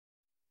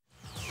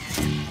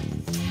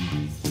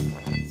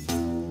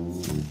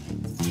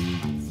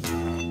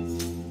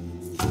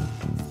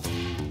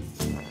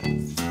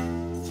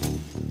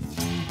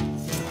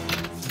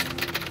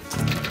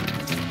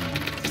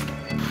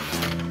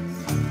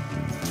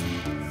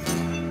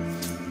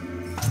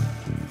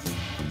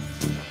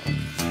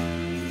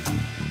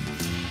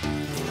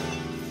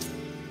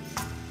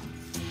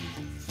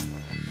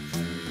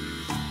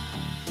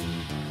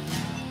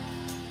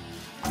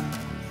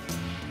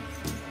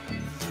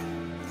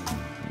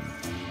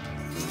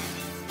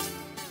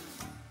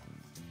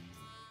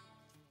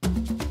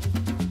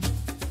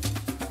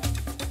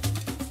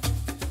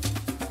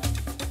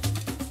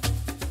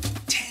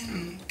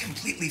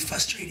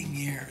frustrating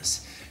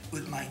years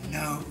with my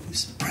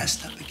nose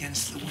pressed up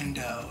against the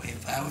window.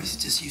 If I was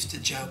just used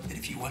to joke that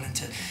if you wanted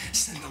to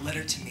send a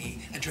letter to me,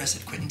 address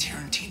it Quentin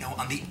Tarantino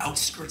on the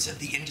outskirts of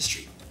the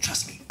industry.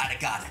 Trust me, I'd have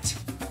got it.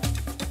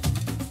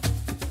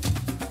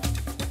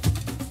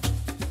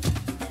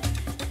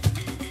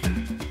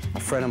 A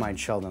friend of mine,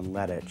 Sheldon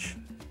Lettich,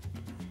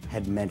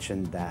 had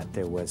mentioned that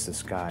there was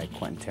this guy,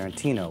 Quentin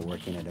Tarantino,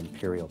 working at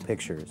Imperial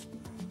Pictures.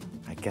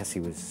 I guess he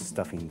was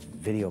stuffing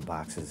video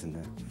boxes into,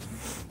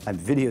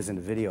 videos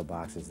into video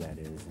boxes, that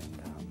is.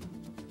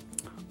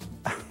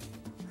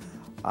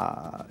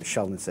 And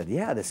Sheldon said,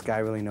 yeah, this guy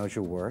really knows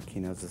your work. He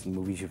knows the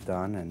movies you've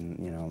done.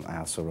 And, you know, I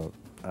also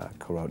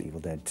co-wrote Evil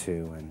Dead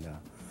 2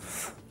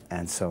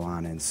 and so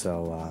on. And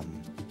so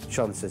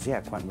Sheldon says, yeah,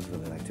 Quentin would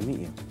really like to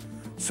meet you.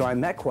 So I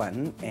met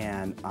Quentin,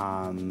 and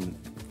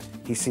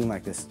he seemed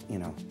like this, you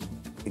know,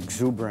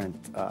 exuberant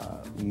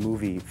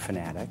movie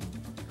fanatic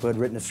who had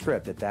written a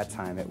script. At that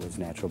time, it was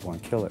Natural Born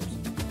Killers.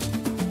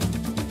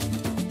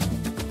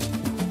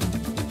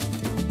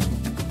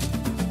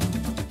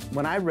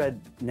 When I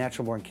read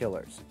Natural Born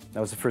Killers, that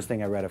was the first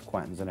thing I read of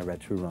Quentin's, and I read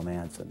True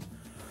Romance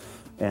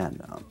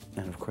and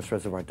of course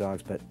Reservoir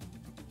Dogs. But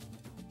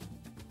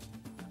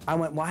I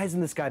went, why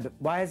isn't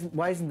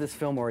this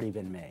film already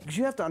been made? Because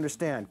you have to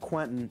understand,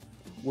 Quentin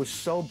was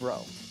so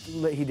broke.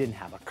 He didn't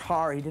have a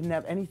car, he didn't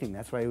have anything.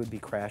 That's why he would be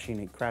crashing.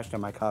 He crashed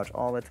on my couch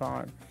all the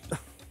time.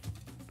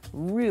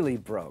 Really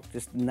broke,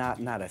 just not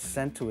a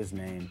cent to his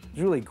name. It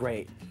was really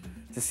great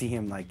to see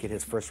him like get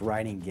his first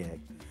writing gig.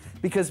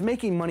 Because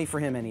making money for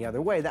him any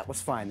other way, that was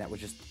fine. That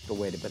was just the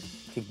way to, but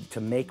to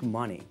make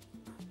money,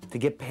 to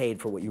get paid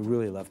for what you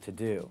really love to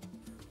do,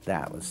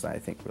 that was, I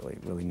think,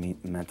 really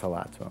meant a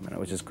lot to him. And it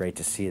was just great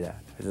to see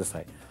that. It was just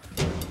like,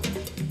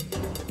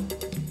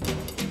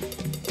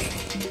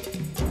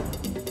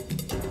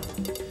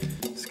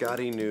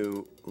 Scotty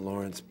knew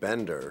Lawrence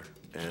Bender,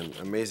 and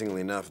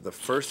amazingly enough, the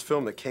first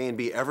film that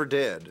K&B ever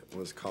did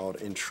was called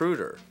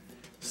Intruder.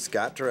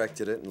 Scott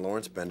directed it, and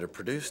Lawrence Bender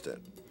produced it.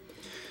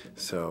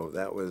 So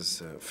that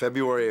was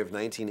February of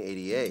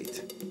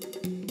 1988.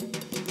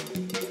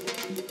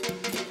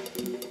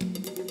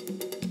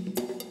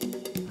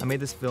 I made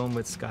this film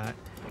with Scott,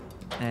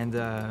 and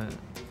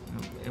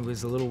it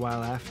was a little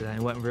while after that.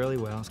 It went really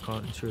well. It's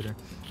called Intruder.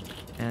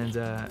 And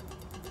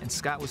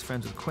Scott was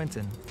friends with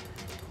Quentin.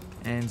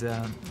 And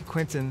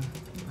Quentin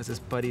was this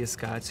buddy of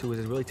Scott's who was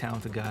a really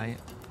talented guy,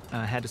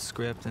 had a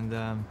script, and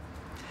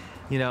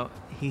you know,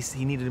 he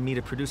needed me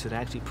to produce it. I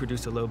actually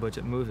produced a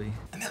low-budget movie.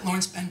 I met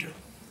Lawrence Bender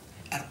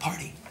at a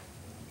party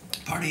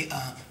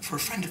for a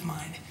friend of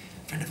mine,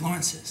 a friend of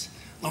Lawrence's.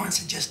 Lawrence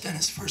had just done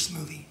his first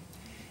movie.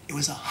 It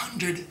was a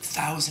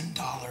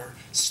 $100,000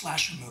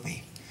 slasher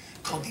movie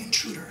called The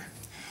Intruder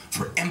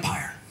for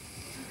Empire,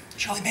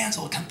 Charlie Band's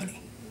old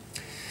company.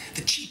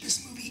 The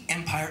cheapest movie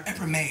Empire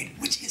ever made,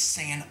 which is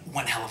saying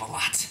one hell of a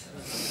lot.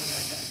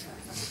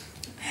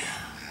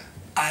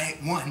 I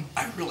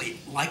really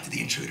liked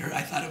The Intruder.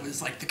 I thought it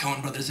was like the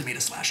Coen brothers had made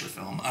a slasher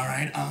film, all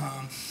right?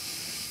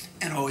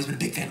 And I've always been a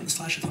big fan of the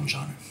slasher film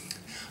genre.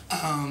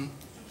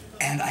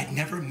 And I'd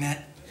never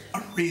met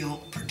a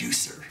real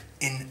producer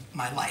in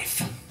my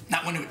life.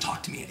 Not one who would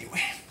talk to me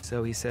anyway.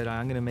 So he said,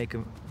 I'm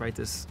gonna write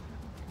this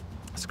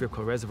script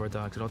called Reservoir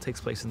Dogs. It all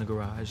takes place in the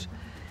garage.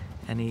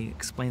 And he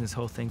explained this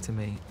whole thing to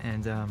me,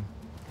 and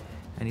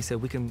he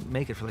said we can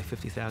make it for like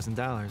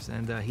 $50,000.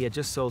 And he had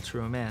just sold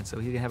True Romance, so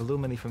he could have a little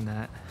money from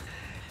that,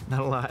 not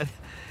a lot.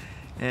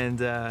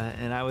 And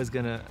I was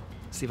gonna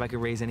see if I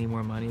could raise any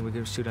more money. We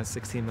could shoot on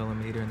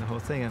 16mm and the whole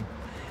thing. And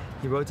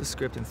he wrote the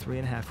script in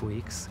 3.5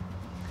 weeks,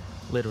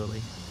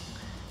 literally.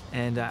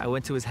 And I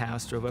went to his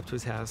house, drove up to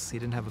his house. He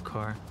didn't have a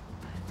car,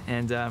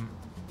 and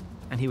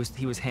he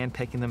was hand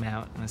picking them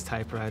out on his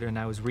typewriter, and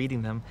I was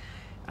reading them.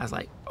 I was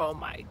like, oh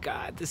my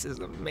God, this is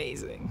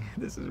amazing.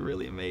 This is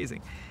really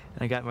amazing.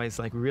 And I got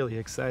like really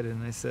excited,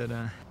 and I said,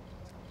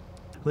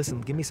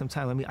 listen, give me some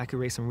time. I could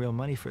raise some real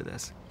money for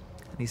this.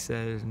 And he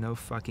said, no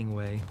fucking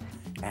way.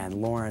 and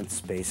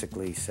Lawrence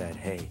basically said,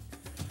 hey,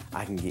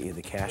 I can get you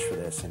the cash for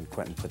this, and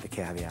Quentin put the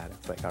caveat.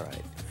 It's like, all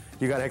right,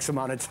 you got X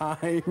amount of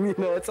time. You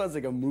know, it sounds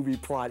like a movie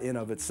plot in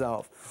of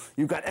itself.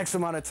 You've got X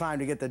amount of time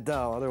to get the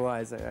dough,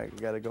 otherwise I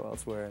gotta go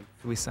elsewhere.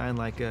 We signed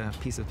like a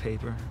piece of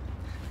paper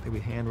that we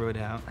hand wrote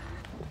out.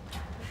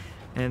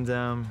 And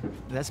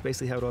that's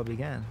basically how it all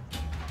began.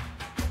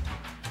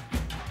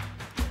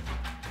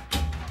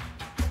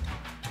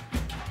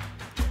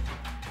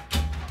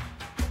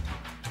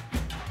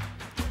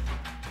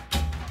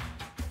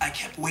 I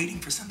kept waiting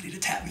for somebody to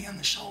tap me on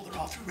the shoulder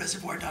all through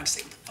Reservoir Dogs,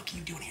 say, what the fuck are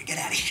you doing here? Get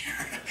out of here.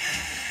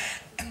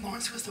 And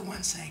Lawrence was the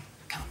one saying,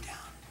 calm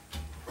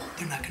down.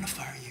 They're not gonna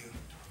fire you.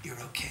 You're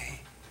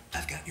okay.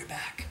 I've got your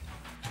back.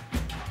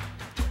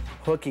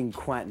 Hooking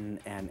Quentin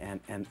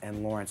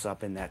and Lawrence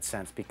up in that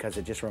sense, because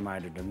it just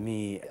reminded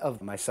me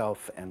of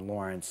myself and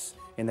Lawrence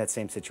in that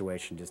same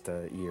situation just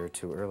a year or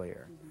two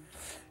earlier.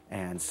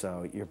 And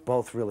so you're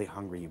both really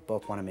hungry. You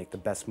both want to make the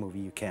best movie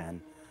you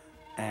can.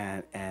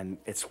 And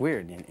it's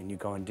weird, and you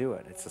go and do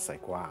it. It's just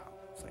like, wow.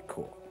 It's like,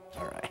 cool.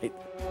 All right.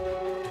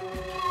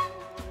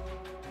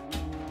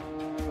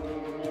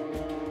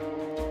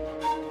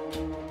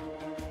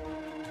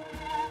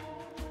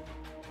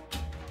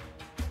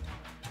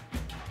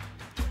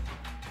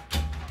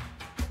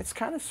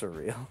 kind of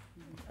surreal.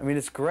 I mean,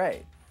 it's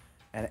great.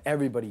 And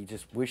everybody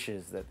just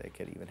wishes that they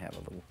could even have a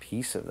little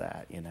piece of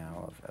that, you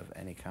know, of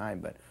any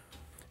kind. But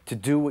to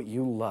do what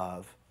you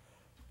love,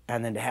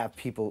 and then to have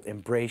people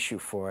embrace you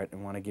for it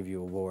and want to give you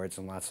awards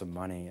and lots of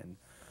money and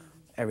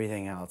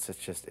everything else,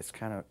 it's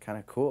kind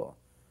of cool.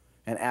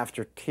 And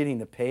after hitting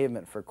the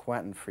pavement for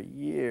Quentin for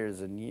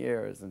years and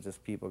years, and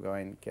just people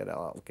going, get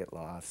out, get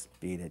lost,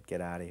 beat it, get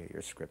out of here,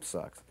 your script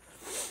sucks.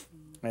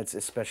 It's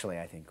especially,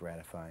 I think,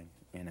 gratifying,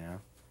 you know?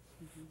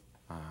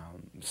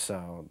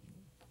 So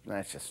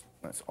that's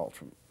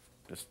ultra,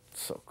 just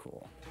so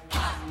cool.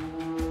 I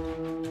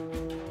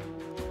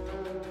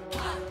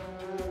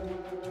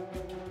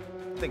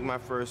think my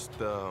first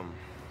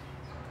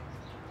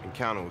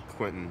encounter with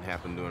Quentin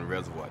happened during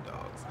Reservoir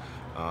Dogs.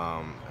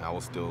 I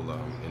was still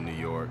in New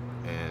York,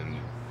 and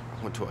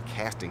I went to a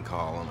casting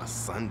call on a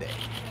Sunday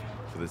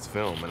for this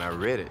film, and I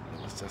read it.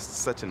 It was just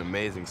such an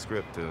amazing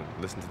script to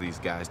listen to these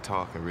guys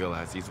talk and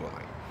realize these were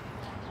like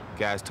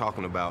guys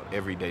talking about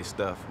everyday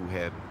stuff who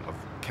had a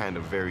kind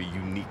of very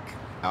unique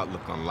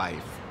outlook on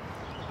life.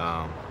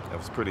 That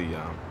was pretty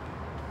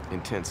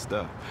intense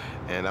stuff.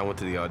 And I went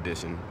to the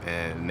audition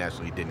and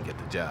naturally didn't get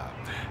the job.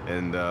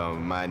 And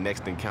my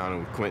next encounter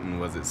with Quentin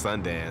was at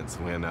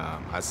Sundance when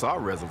I saw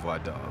Reservoir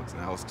Dogs,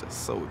 and I was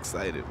just so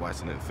excited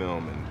watching that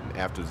film. And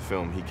after the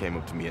film, he came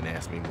up to me and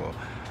asked me, well,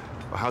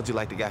 how'd you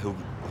like the guy who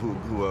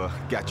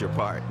got your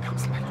part? And I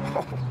was like,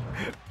 oh.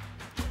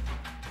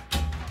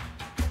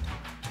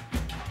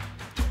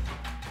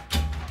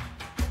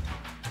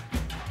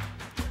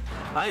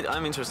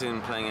 I'm interested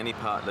in playing any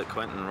part that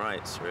Quentin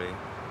writes, really,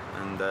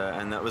 and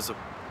that was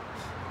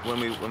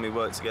when we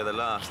worked together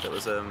last. It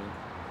was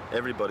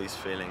everybody's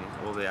feeling.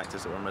 All the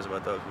actors that were on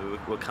Reservoir Dogs,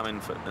 we'll come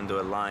in and do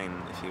a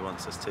line if he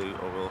wants us to,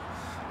 or we'll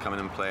come in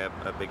and play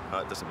a big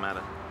part. It doesn't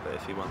matter, but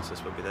if he wants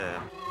us, we'll be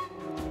there.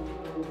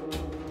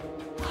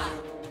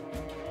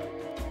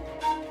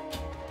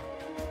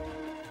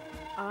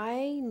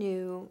 I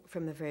knew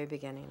from the very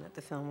beginning that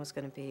the film was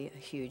going to be a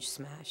huge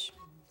smash.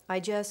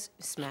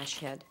 Smash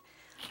hit.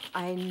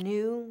 I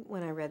knew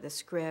when I read the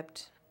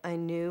script, I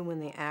knew when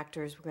the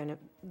actors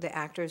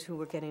who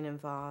were getting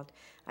involved,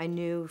 I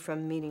knew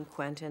from meeting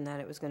Quentin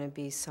that it was going to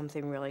be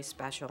something really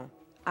special.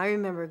 I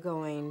remember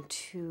going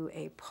to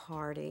a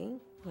party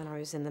when I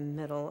was in the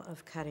middle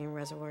of cutting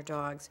Reservoir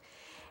Dogs,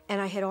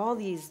 and I had all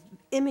these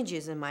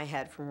images in my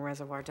head from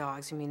Reservoir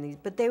Dogs. I mean,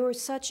 but they were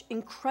such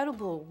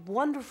incredible,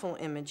 wonderful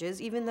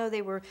images, even though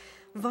they were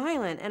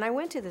violent. And I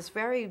went to this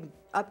very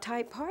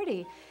uptight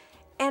party,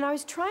 and I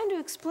was trying to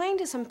explain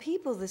to some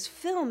people this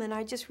film, and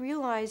I just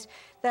realized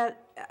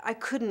that I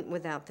couldn't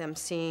without them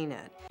seeing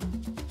it.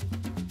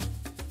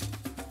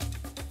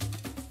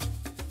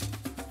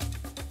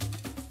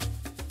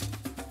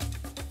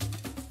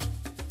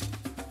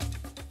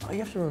 You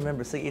have to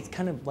remember, see, it's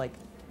kind of like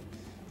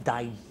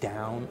died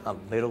down a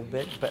little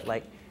bit, but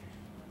like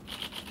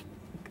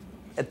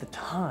at the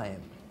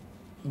time,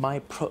 my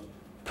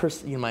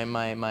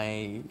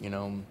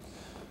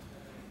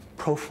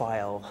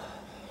profile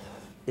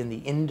in the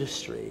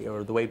industry,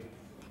 or the way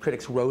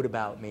critics wrote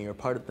about me, or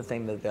part of the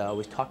thing that they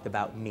always talked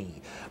about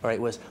me, all right,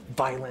 was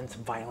violence,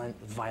 violence,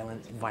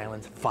 violence,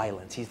 violence,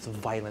 violence. He's the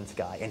violence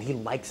guy, and he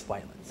likes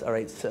violence, all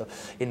right, so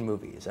in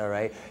movies, all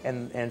right?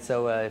 And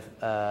so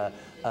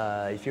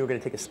if you were going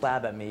to take a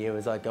slab at me, it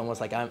was like almost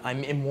like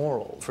I'm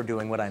immoral for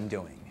doing what I'm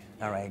doing,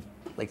 all right?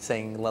 Like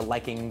saying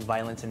liking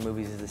violence in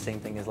movies is the same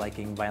thing as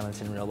liking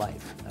violence in real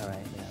life, all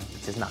right? Yeah,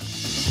 which is not.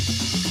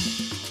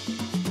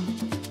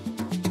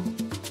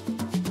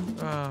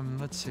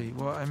 Let's see.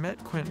 Well, I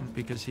met Quentin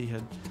because he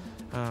had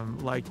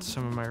liked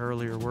some of my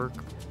earlier work,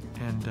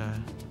 and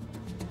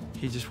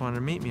he just wanted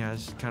to meet me. I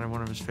was kind of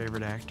one of his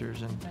favorite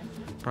actors, and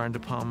Brian De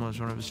Palma was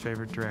one of his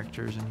favorite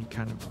directors, and he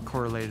kind of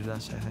correlated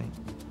us, I think.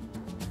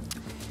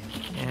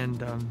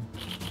 And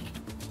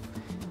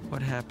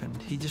what happened?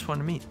 He just wanted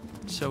to meet.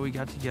 So we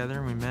got together,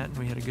 and we met, and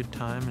we had a good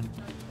time, and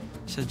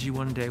said, gee,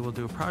 one day we'll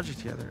do a project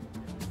together.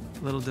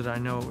 Little did I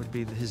know it would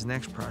be his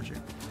next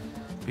project,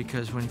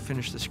 because when he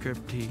finished the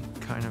script, he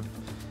kind of,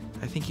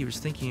 I think he was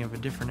thinking of a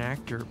different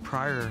actor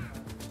prior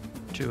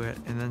to it,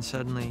 and then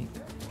suddenly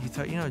he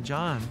thought, you know,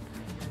 John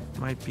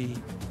might be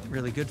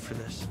really good for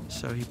this.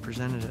 So he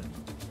presented it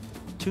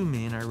to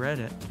me, and I read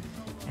it,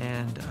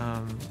 and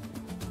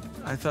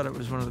I thought it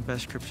was one of the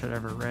best scripts I'd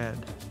ever read.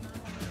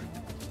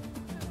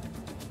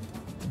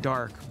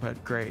 Dark,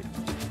 but great.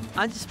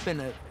 I've just been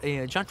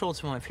John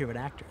Travolta's one of my favorite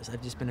actors.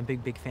 I've just been a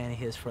big fan of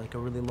his for like a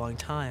really long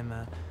time.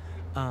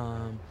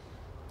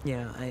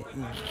 Yeah, I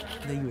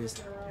think he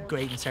was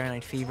great in Saturday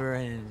Night Fever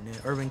and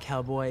Urban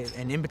Cowboy,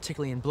 and in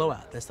particularly in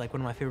Blowout. That's like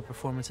one of my favorite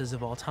performances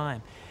of all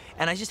time.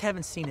 And I just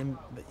haven't seen him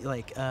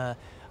like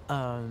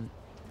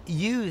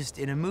used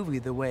in a movie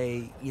the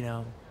way, you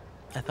know,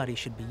 I thought he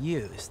should be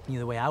used, you know,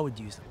 the way I would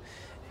use him.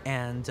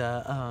 And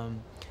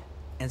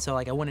so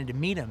like I wanted to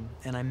meet him,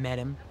 and I met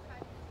him,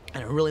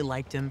 and I really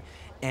liked him.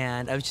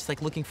 And I was just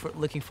like looking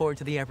forward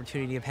to the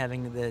opportunity of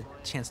having the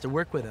chance to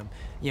work with him,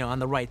 you know, on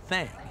the right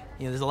thing.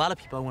 You know, there's a lot of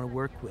people I want to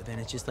work with,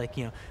 and it's just like,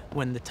 you know,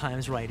 when the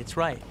time's right, it's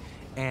right.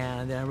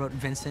 And then I wrote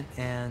Vincent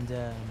and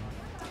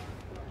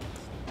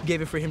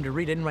gave it for him to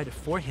read. I didn't write it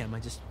for him, I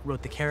just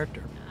wrote the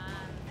character.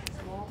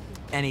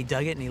 And he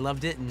dug it and he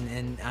loved it,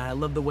 and I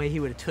loved the way he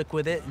would have took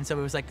with it. And so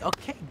it was like,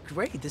 okay,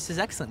 great, this is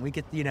excellent. We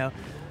get, you know,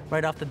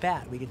 right off the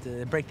bat, we get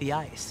to break the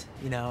ice,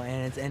 you know,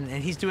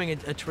 and he's doing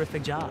a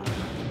terrific job.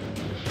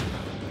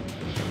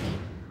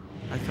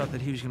 I thought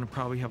that he was going to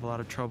probably have a lot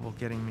of trouble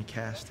getting me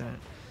cast in it.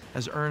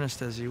 As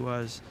earnest as he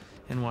was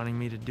in wanting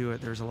me to do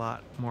it, there's a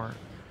lot more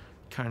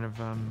kind of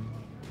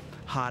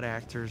hot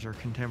actors or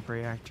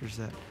contemporary actors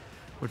that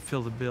would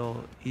fill the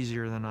bill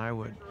easier than I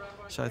would.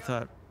 So I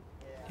thought,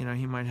 you know,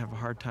 he might have a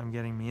hard time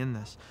getting me in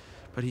this.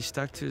 But he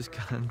stuck to his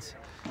guns,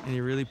 and he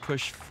really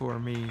pushed for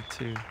me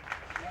to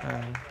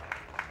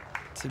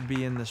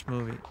be in this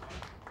movie.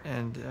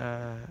 And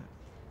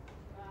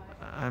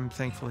I'm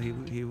thankful he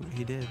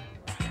did.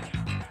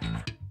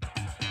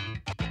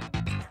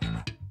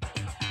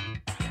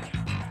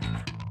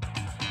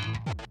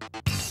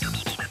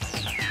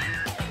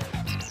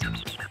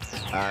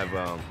 I've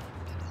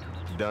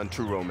done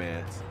True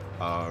Romance,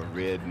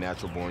 read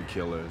Natural Born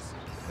Killers,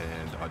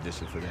 and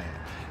auditioned for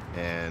that.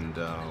 And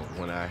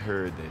when I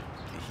heard that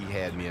he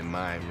had me in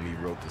mind when he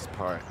wrote this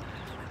part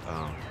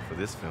for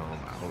this film,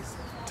 I was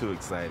too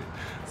excited.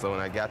 So when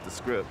I got the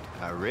script,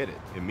 I read it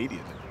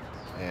immediately,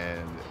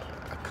 and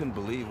I couldn't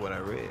believe what I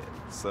read.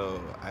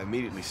 So I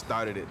immediately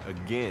started it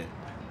again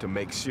to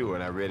make sure,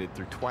 and I read it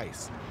through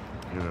twice,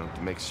 you know,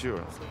 to make sure.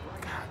 I was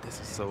like, God, this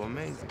is so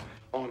amazing.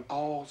 On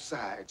all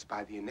sides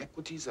by the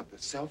inequities of the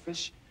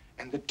selfish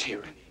and the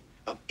tyranny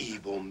of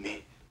evil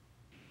men.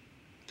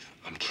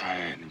 I'm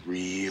trying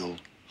real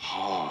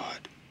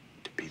hard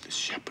to be the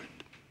shepherd.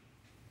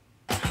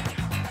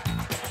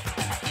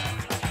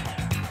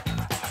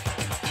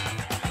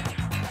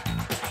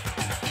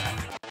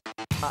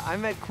 I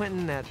met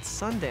Quentin at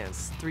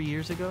Sundance 3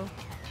 years ago.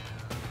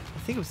 I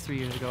think it was 3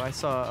 years ago. I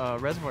saw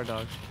Reservoir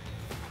Dogs,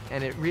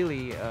 and it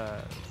really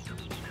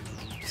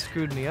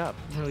screwed me up.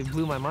 It really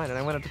blew my mind. And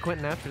I went up to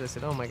Quentin after this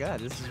and said, oh my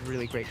God, this is a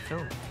really great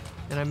film.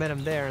 And I met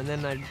him there, and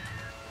then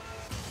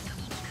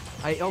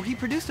he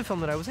produced a film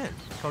that I was in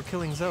called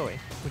Killing Zoe,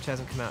 which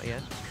hasn't come out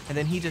yet. And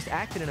then he just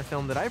acted in a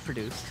film that I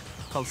produced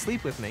called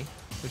Sleep With Me,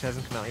 which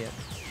hasn't come out yet.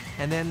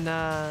 And then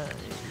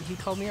he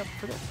called me up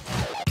for this.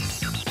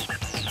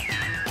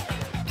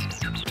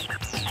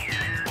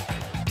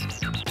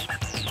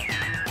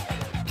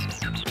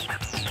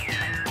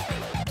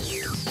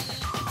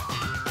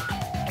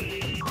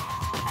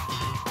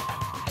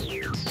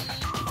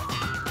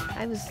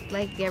 I was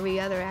like every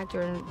other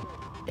actor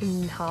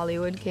in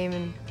Hollywood, came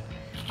and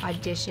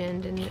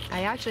auditioned, and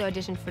I actually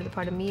auditioned for the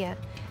part of Mia.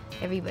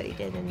 Everybody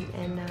did, and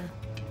then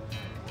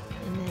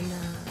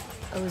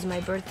it was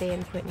my birthday,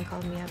 and Quentin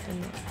called me up,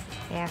 and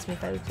they asked me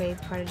if I would play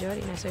the part of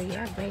Jodie, and I said,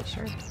 yeah, great,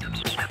 sure.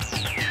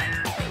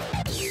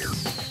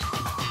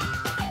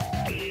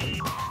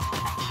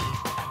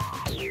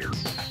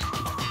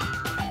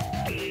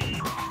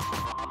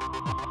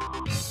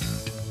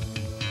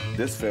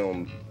 This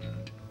film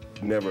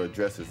never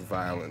addresses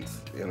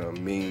violence in a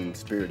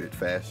mean-spirited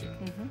fashion.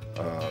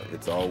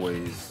 It's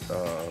always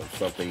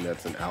something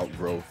that's an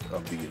outgrowth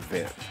of the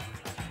event,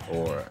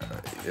 or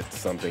it's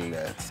something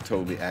that's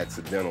totally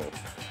accidental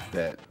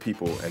that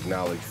people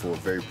acknowledge for a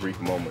very brief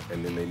moment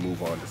and then they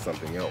move on to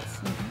something else.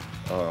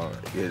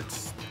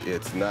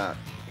 It's not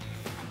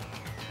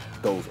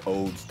those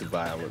odes to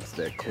violence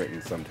that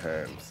Quentin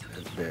sometimes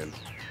has been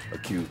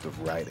accused of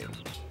writing.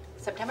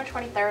 September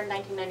 23rd,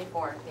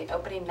 1994, the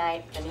opening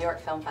night of the New York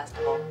Film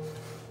Festival.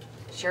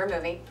 It's your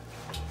movie.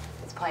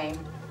 It's playing.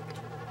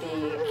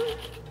 The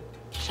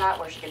shot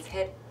where she gets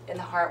hit in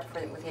the heart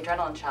with the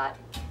adrenaline shot.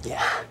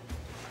 Yeah.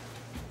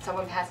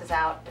 Someone passes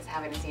out, is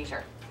having a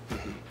seizure.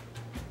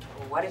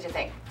 What did you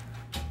think?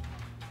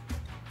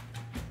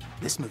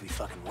 This movie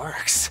fucking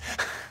works.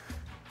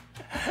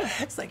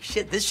 It's like,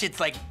 shit, this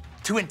shit's like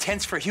too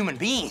intense for human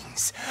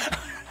beings.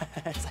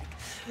 It's like,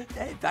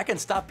 hey, if I can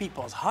stop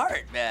people's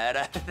heart,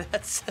 man,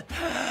 that's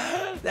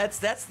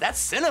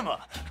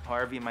cinema.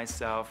 Harvey,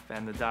 myself,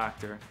 and the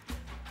doctor,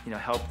 you know,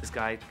 helped this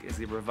guy as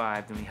he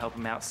revived, and we helped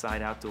him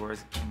outside,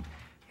 outdoors, and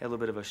he had a little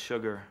bit of a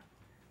sugar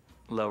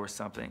low or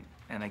something,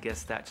 and I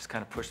guess that just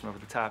kind of pushed him over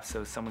the top,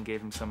 so someone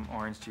gave him some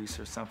orange juice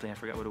or something, I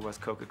forgot what it was,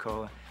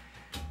 Coca-Cola,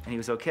 and he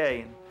was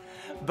okay.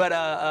 But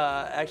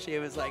actually, it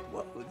was like,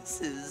 whoa,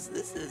 this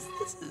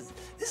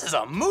is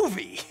a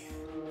movie.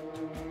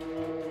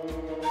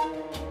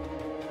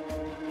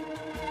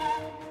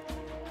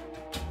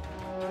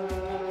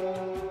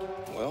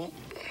 Well,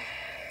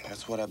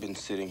 that's what I've been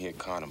sitting here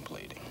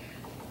contemplating.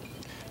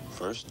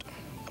 First,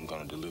 I'm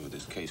gonna deliver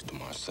this case to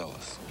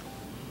Marcellus.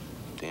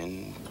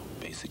 Then,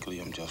 basically,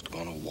 I'm just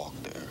gonna walk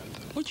the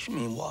earth. What you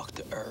mean, walk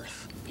the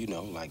earth? You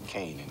know, like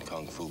Caine in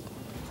Kung Fu.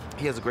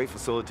 He has a great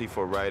facility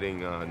for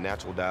writing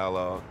natural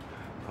dialogue,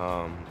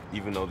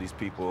 even though these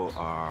people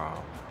are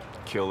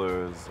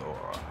killers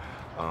or,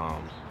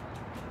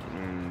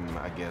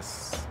 I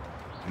guess,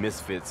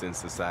 misfits in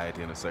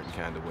society in a certain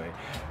kind of way.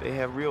 They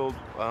have real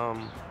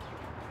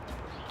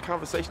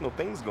conversational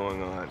things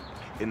going on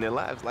in their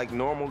lives like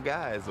normal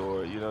guys,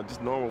 or you know,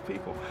 just normal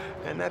people,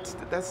 and that's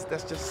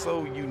just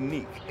so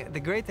unique. The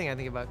great thing I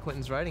think about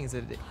Quentin's writing is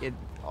that it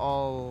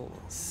all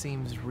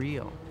seems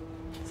real.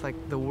 It's like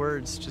the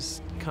words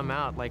just come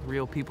out like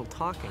real people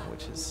talking,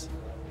 which is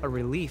a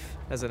relief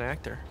as an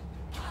actor.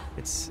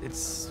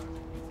 It's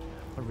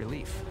a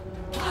relief.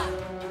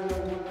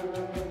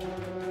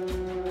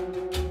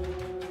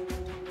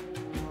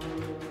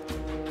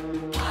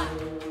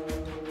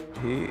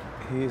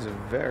 He's a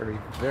very,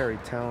 very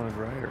talented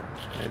writer.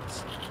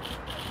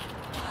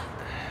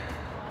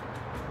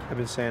 I've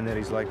been saying that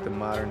he's like the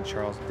modern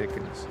Charles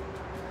Dickens.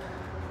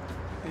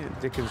 Yeah,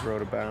 Dickens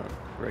wrote about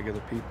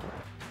regular people.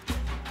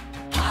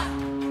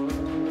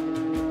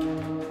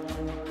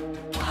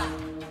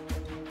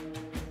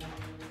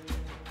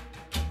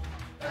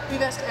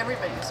 We've asked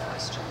everybody this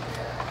question.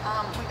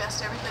 We've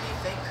asked everybody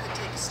if they could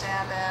take a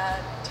stab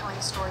at telling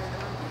the story of the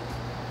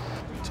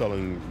movie.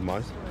 Telling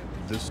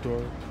this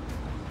story?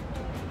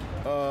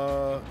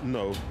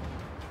 No.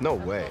 No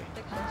way.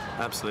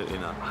 Absolutely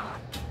not.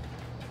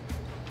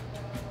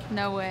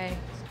 No way.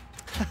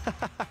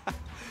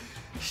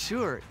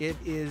 Sure, it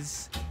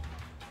is.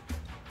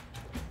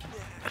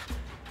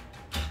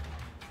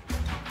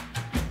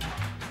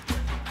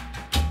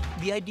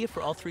 The idea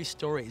for all three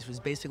stories was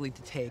basically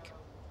to take,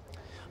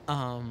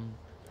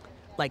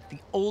 like the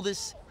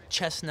oldest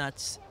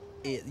chestnuts,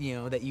 you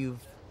know, that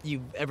you've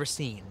ever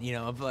seen, you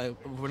know,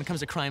 when it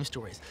comes to crime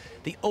stories,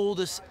 the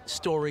oldest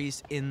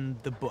stories in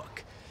the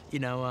book,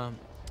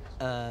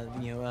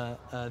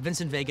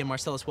 Vincent Vega and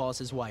Marcellus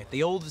Wallace's wife,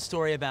 the oldest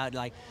story about,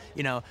 like,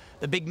 you know,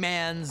 the big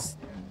man's,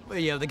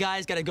 you know, the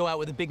guy's got to go out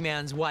with the big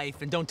man's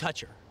wife and don't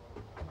touch her.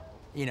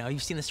 You know,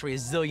 you've seen the story a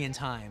zillion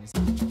times.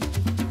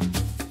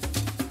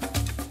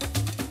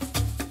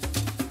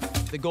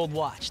 The gold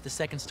watch, the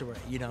second story,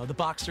 you know, the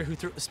boxer who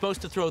was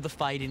supposed to throw the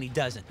fight and he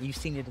doesn't. You've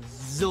seen it a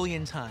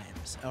zillion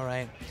times, all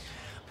right?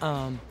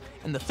 And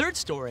the third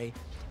story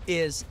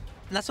is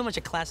not so much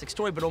a classic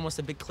story, but almost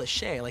a big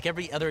cliche. Like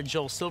every other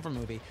Joel Silver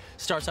movie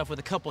starts off with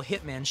a couple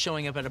hitmen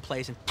showing up at a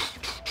place and,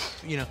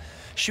 you know,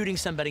 shooting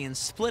somebody and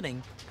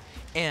splitting.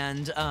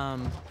 And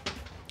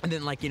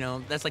then, like, you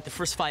know, that's like the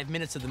first 5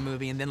 minutes of the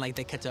movie, and then, like,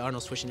 they cut to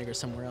Arnold Schwarzenegger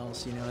somewhere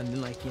else, you know, and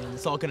then, like, you know,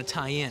 it's all gonna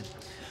tie in,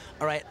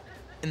 all right?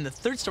 In the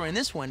third story, in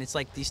this one, it's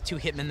like these two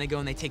hitmen, they go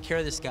and they take care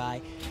of this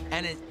guy,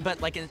 and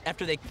but like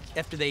after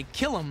they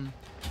kill him,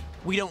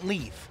 we don't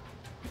leave.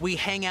 We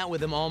hang out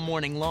with them all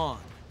morning long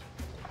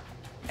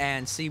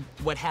and see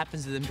what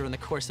happens to them during the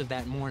course of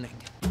that morning.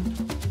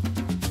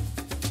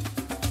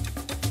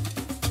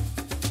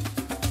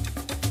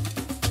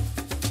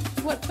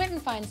 What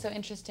Quentin finds so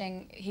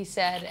interesting, he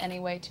said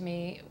anyway to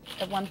me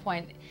at one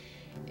point,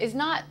 is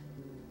not,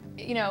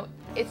 you know,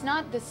 it's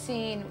not the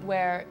scene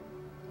where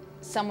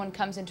someone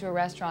comes into a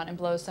restaurant and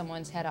blows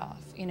someone's head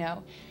off, you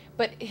know,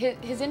 but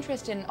his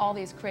interest in all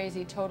these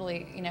crazy,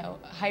 totally, you know,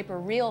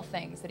 hyper-real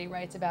things that he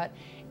writes about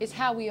is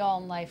how we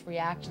all in life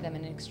react to them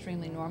in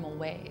extremely normal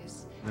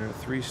ways. There are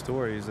three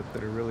stories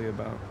that are really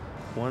about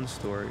one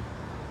story,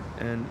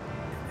 and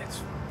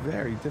it's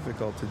very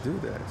difficult to do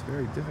that. It's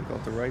very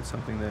difficult to write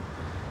something that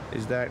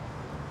is that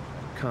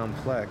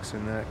complex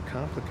and that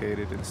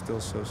complicated and still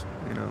so,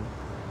 you know,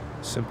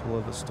 simple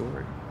of a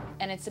story.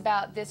 And it's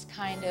about this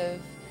kind of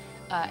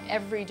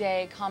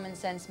everyday common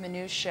sense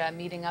minutia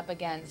meeting up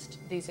against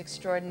these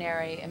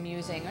extraordinary,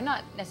 amusing, or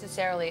not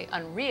necessarily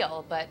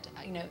unreal, but,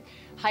 you know,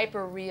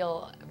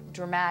 hyper-real,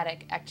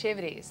 dramatic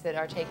activities that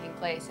are taking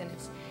place. And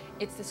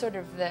it's the sort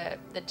of the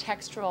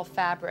textural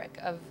fabric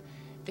of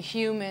the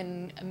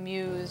human,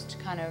 amused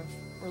kind of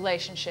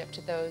relationship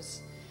to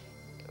those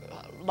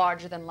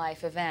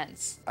larger-than-life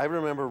events. I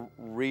remember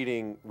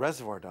reading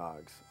Reservoir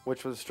Dogs,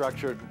 which was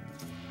structured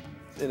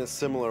in a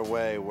similar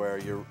way where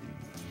you're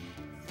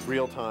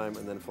real time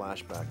and then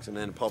flashbacks. And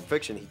then Pulp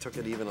Fiction, he took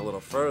it even a little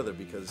further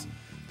because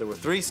there were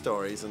three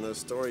stories, and those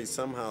stories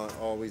somehow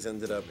always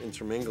ended up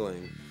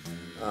intermingling.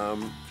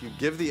 If you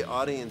give the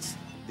audience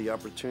the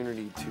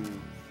opportunity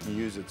to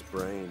use its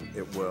brain,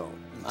 it will.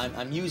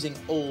 I'm using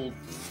old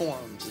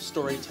forms of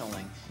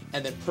storytelling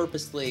and then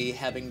purposely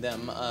having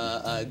them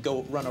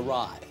go run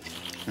awry.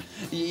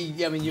 I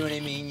mean, you know what I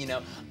mean? You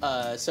know,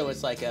 so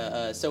it's like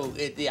so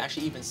it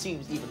actually even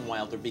seems even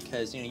wilder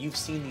because, you know, you've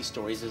seen these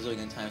stories a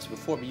zillion times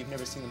before, but you've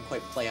never seen them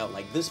quite play out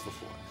like this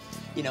before.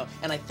 You know,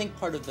 and I think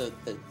part of the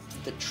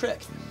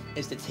trick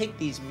is to take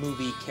these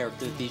movie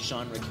characters, these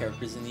genre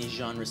characters in these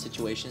genre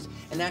situations,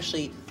 and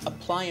actually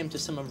apply them to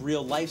some of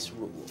real life's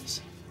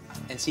rules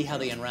and see how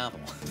they unravel.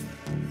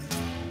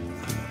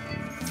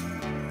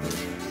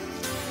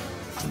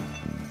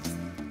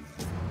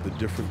 The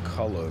different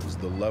colors,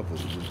 the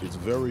levels. It's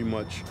very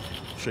much,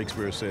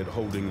 Shakespeare said,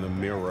 holding the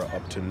mirror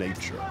up to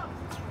nature.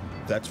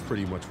 That's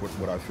pretty much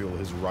what I feel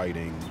his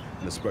writing,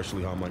 and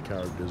especially how my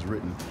character is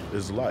written,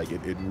 is like.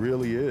 It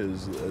really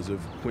is as if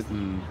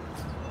Quentin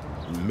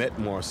met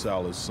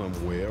Marcellus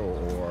somewhere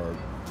or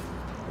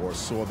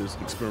saw this,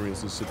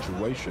 experienced this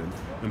situation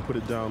and put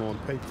it down on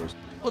paper.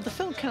 Well, the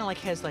film kind of like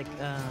has like,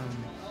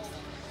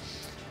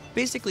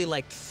 basically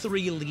like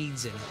three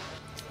leads in it.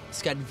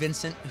 It's got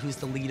Vincent, who's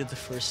the lead of the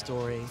first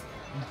story,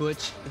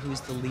 Butch,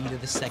 who's the lead of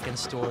the second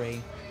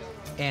story,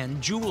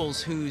 and Jules,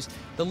 who's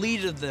the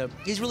lead of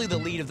he's really the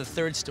lead of the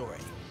third story.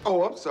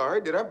 Oh, I'm sorry.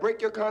 Did I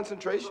break your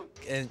concentration?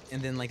 And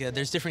then like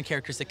there's different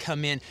characters that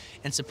come in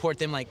and support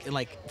them.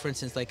 Like for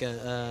instance, like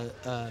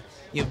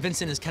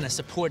Vincent is kind of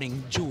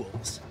supporting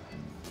Jules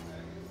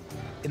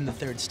in the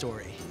third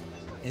story.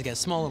 And he's got a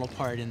small little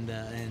part in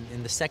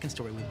the second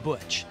story with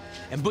Butch,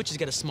 and Butch has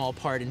got a small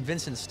part in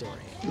Vincent's story.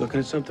 You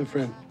looking at something,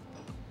 friend?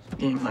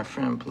 You ain't my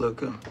friend,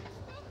 Pluka.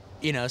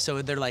 You know,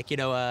 so they're like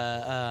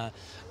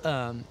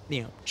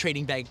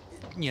trading back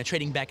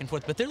and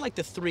forth. But they're like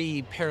the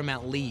three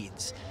paramount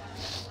leads.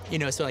 You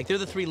know, so like they're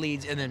the three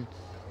leads, and then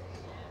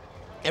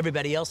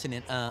everybody else in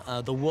it,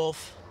 the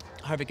Wolf,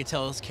 Harvey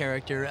Keitel's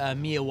character,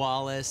 Mia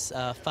Wallace,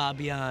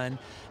 Fabian,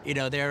 you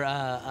know, they're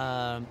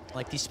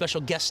like these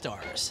special guest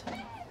stars.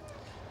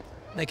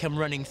 They come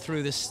running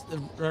through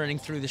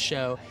the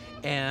show,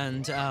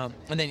 and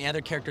then the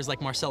other characters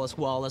like Marcellus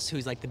Wallace,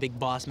 who's like the big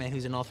boss man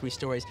who's in all three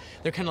stories.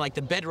 They're kind of like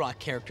the bedrock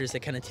characters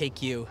that kind of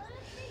take you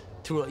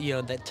through, you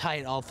know, that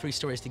tie all three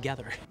stories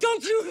together.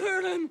 Don't you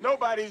hurt him!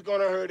 Nobody's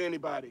gonna hurt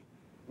anybody.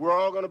 We're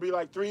all gonna be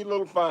like three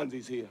little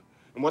Fonzies here.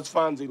 And what's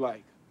Fonzie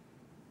like?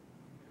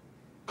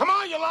 Come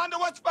on, Yolanda,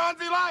 what's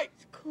Fonzie like?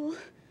 Cool.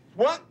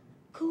 What?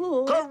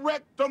 Cool.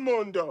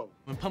 Correctamundo.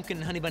 When Pumpkin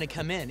and Honey Bunny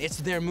come in, it's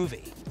their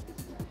movie.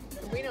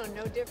 We don't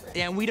know different.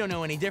 Yeah, and we don't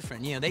know any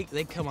different. You know,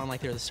 they come on like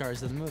they're the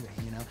stars of the movie,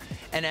 you know?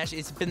 And actually,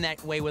 it's been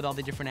that way with all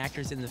the different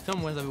actors in the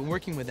film when I've been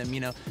working with them,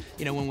 you know,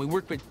 when we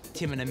work with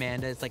Tim and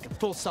Amanda, it's like a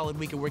full solid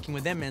week of working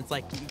with them, and it's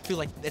like, you feel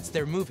like it's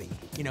their movie,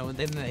 you know, and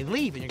then they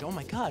leave, and you go, oh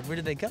my God, where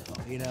did they go?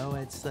 You know,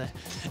 it's,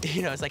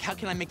 it's like, how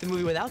can I make the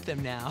movie without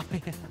them now?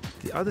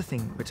 The other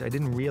thing, which I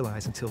didn't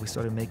realize until we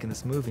started making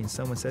this movie, and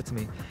someone said to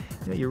me,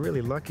 you know, you're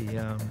really lucky,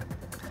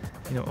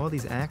 you know, all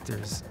these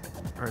actors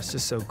are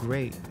just so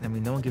great. I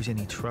mean, no one gives you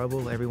any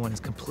trouble. Everyone is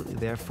completely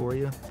there for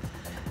you.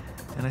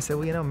 And I said,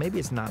 well, you know, maybe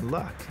it's not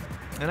luck.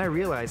 And I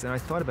realized, and I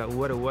thought about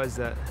what it was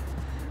that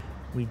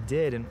we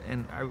did,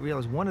 and I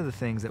realized one of the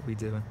things that we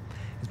do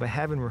is by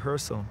having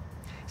rehearsal.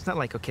 It's not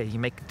like, okay, you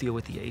make a deal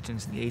with the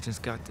agents, and the agent's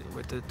got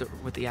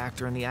with the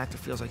actor, and the actor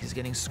feels like he's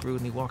getting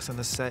screwed, and he walks on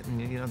the set,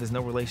 and you know, there's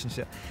no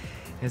relationship.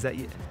 Is that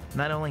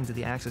not only do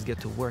the actors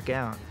get to work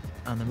out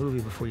on the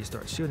movie before you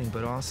start shooting,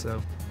 but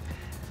also,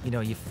 you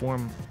know, you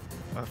form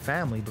a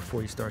family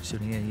before you start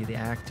shooting. You know, the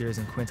actors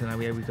and Quentin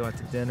and I, we go out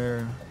to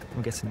dinner,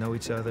 we get to know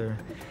each other.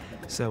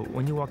 So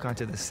when you walk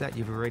onto the set,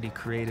 you've already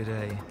created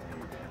a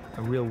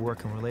real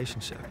working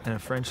relationship and a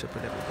friendship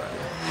with everybody.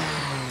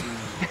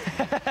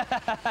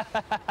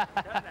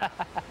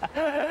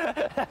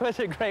 That was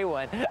a great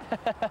one.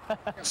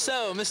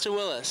 So, Mr.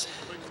 Willis,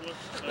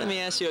 let me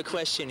ask you a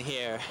question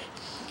here.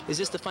 Is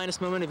this the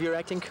finest moment of your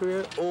acting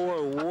career,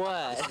 or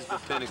what? This is the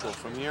pinnacle.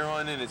 From here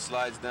on in, it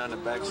slides down the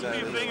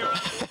backside.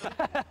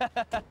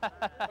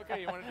 Okay,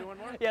 you want to do one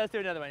more? Yeah, let's do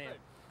another one. Yeah.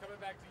 Coming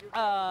back to you.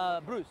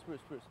 Bruce.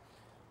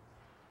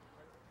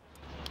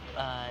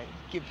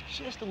 Give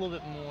just a little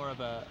bit more of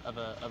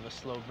a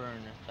slow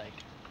burn, like.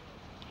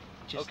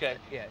 Just, okay.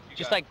 Yeah.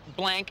 Just like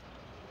blank,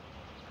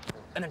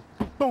 and then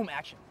boom,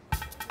 action.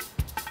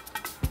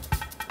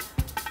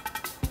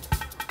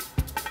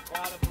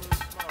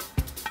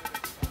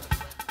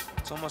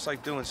 It's almost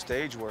like doing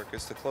stage work.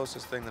 It's the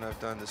closest thing that I've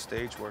done to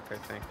stage work, I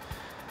think.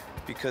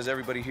 Because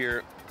everybody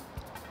here,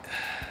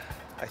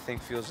 I think,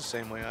 feels the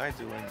same way I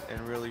do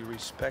and really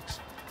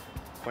respects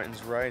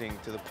Quentin's writing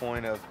to the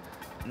point of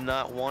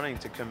not wanting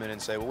to come in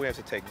and say, well, we have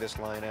to take this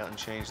line out and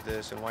change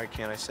this, and why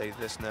can't I say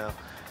this now?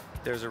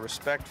 There's a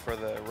respect for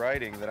the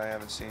writing that I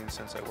haven't seen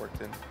since I worked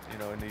in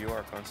New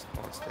York on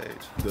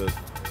stage. The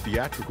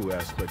theatrical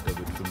aspect of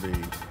it for me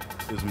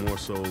is more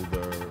so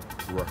the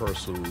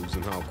rehearsals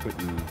and how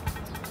Quentin,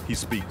 he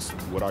speaks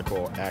what I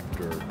call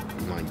actor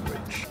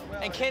language.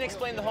 And Ken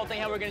explained the whole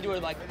thing, how we're gonna do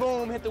it, like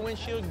boom, hit the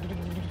windshield,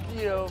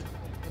 you know,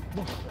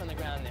 boom, on the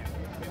ground there.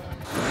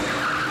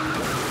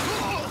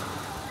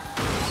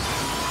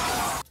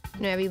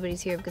 You know,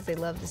 everybody's here because they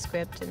love the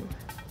script and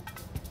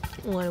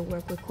want to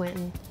work with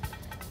Quentin,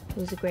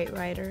 who's a great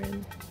writer,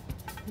 and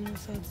you know,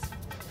 so it's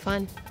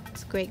fun.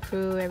 It's a great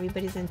crew.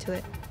 Everybody's into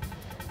it.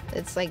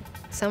 It's like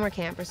summer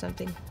camp or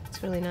something.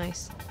 It's really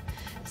nice.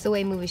 It's the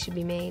way movies should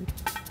be made.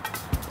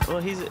 Well,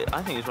 I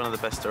think he's one of the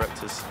best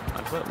directors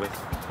I've worked with.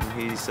 And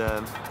he's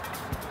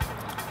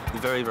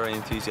very, very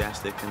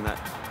enthusiastic, and that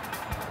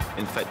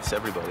infects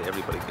everybody.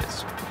 Everybody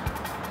gets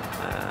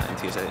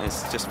enthusiastic. And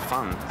it's just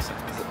fun. It's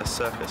a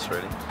circus,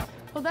 really.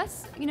 Well,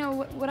 that's, you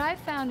know, what I've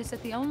found is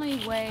that the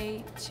only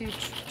way to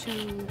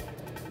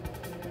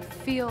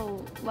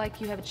feel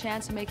like you have a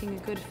chance of making a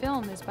good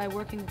film is by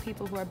working with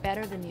people who are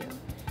better than you.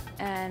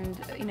 And,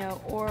 you know,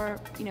 or,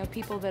 you know,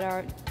 people that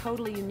are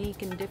totally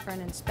unique and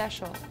different and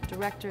special,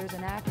 directors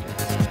and actors.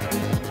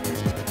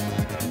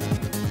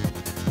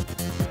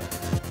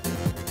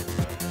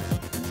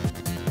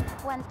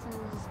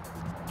 Quentin's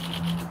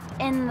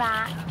in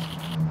that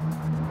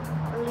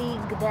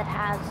league that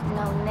has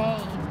no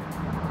name.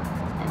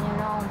 And, you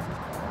know,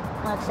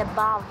 it's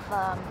above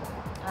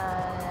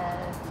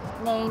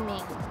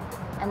naming,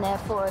 and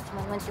therefore,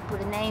 once you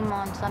put a name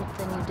on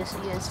something,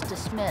 it's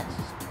dismissed,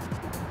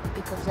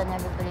 because then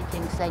everybody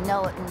thinks they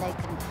know it and they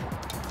can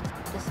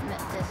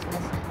dismiss it.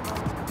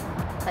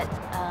 But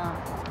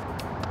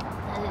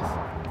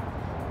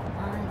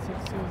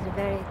he's a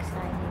very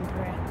exciting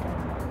director.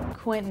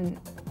 Quentin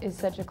is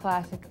such a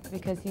classic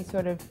because it's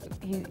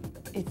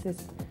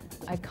this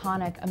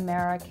iconic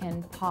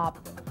American pop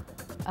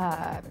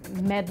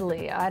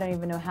medley. I don't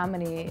even know how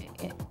many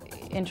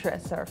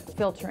interests are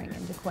filtering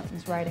into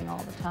Quentin's writing all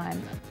the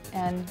time,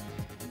 and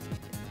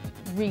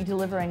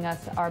re-delivering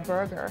us our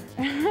burger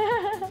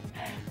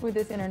with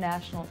this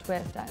international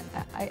twist.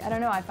 I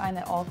don't know, I find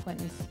that all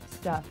Quentin's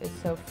stuff is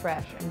so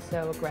fresh and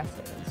so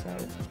aggressive and so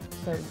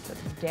sort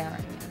of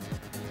daring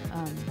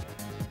and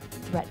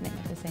threatening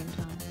at the same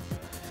time.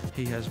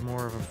 He has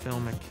more of a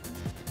filmic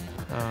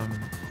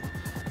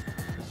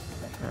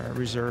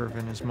reserve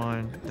in his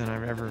mind than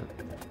I've ever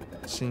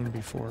seen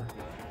before.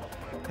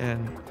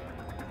 And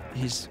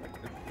he's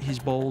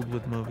bold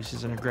with movies.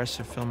 He's an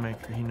aggressive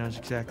filmmaker. He knows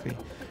exactly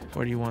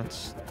what he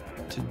wants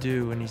to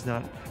do, and he's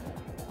not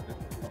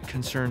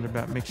concerned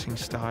about mixing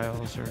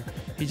styles, or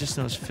he just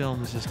knows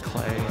film is his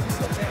clay.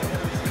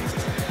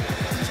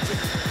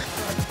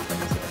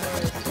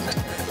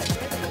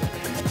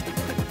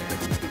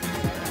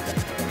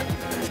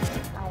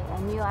 I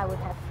knew I would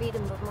have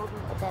freedom of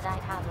movement, but that I'd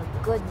have a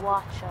good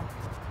watcher,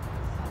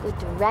 a good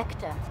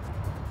director,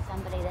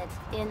 somebody that's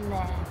in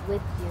there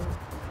with you,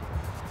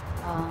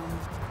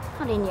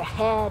 not in your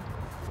head,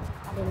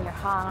 not in your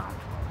heart.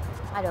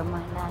 I don't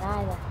mind that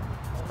either,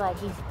 but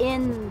he's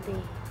in there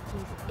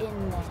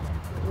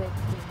with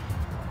you,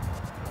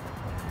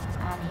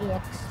 and he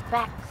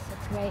expects a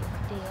great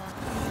deal.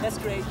 That's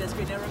great, that's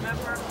great. Now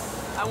remember,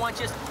 I want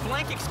just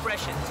blank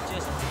expressions,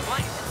 just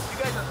blank. You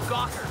guys are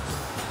gawkers.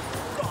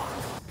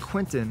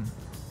 Quentin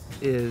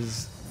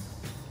is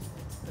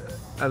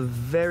a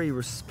very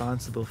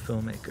responsible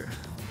filmmaker.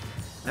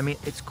 I mean,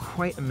 it's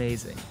quite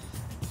amazing.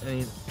 I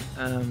mean,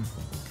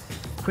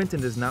 Quentin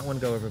does not want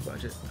to go over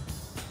budget.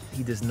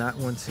 He does not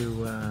want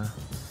to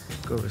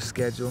go over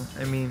schedule.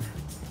 I mean,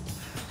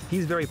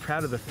 he's very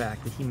proud of the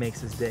fact that he makes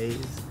his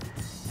days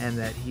and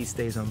that he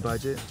stays on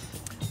budget,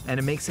 and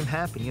it makes him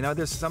happy. You know,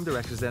 there's some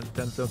directors that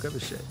don't give a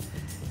shit.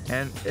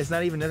 And it's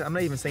not even, I'm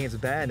not even saying it's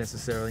bad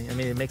necessarily. I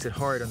mean, it makes it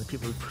hard on the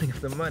people who are putting up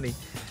the money.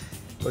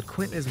 But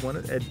Quentin is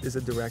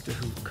a director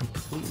who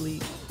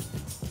completely,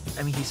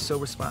 I mean, he's so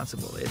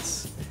responsible.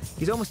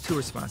 He's almost too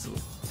responsible.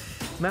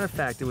 As a matter of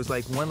fact, there was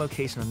like one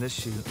location on this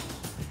shoot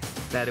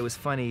that it was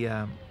funny.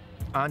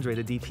 Andre,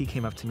 the DP,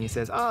 came up to me and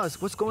says, "Oh,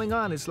 what's going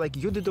on? It's like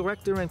you're the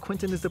director and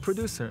Quentin is the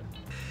producer."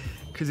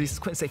 Because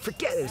Quentin say,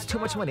 "Forget it, it's too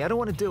much money. I don't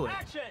want to do it."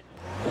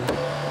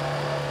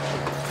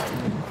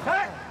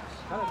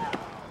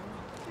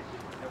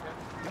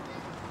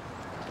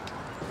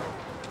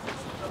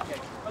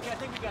 Okay, I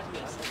think we got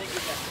this.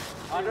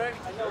 Andre?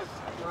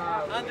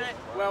 Andre?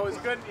 Well, it was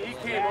good. He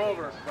came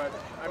over, but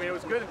I mean, it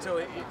was good until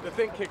the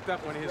thing kicked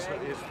up when his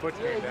foot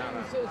came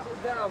down.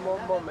 There are more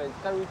moments.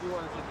 Can we do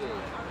once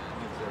again?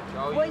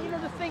 Well, you know,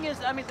 the thing is,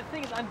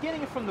 I'm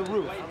getting it from the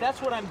roof.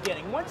 That's what I'm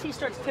getting. Once he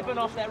starts tipping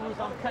off that roof,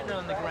 I'm cutting it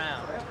on the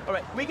ground. All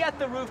right, we got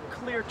the roof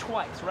clear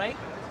twice, right?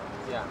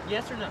 Yeah.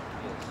 Yes or no?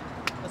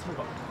 Yes. Let's move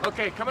on.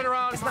 Okay, coming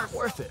around. It's not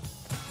worth it.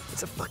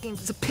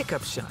 It's a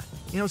pickup shot.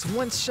 You know, it's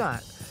one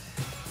shot.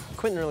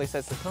 Quentin really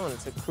sets the tone.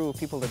 It's a crew of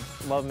people that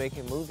love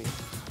making movies.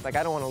 Like,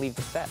 I don't want to leave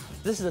the set.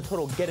 This is a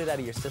total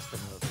get-it-out-of-your-system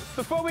movie.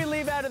 Before we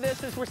leave out of this,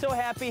 since we're so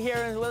happy here,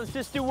 and let's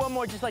just do one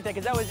more just like that,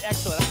 because that was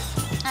excellent.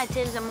 It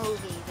is a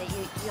movie that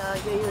you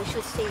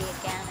should see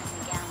again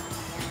and again and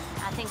again.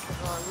 I think it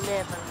will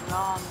live a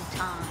long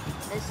time.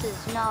 This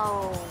is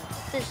no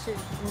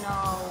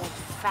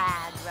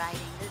fad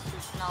writing. This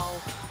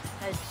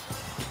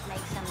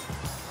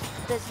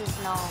is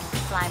no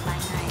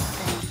fly-by-night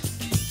thing.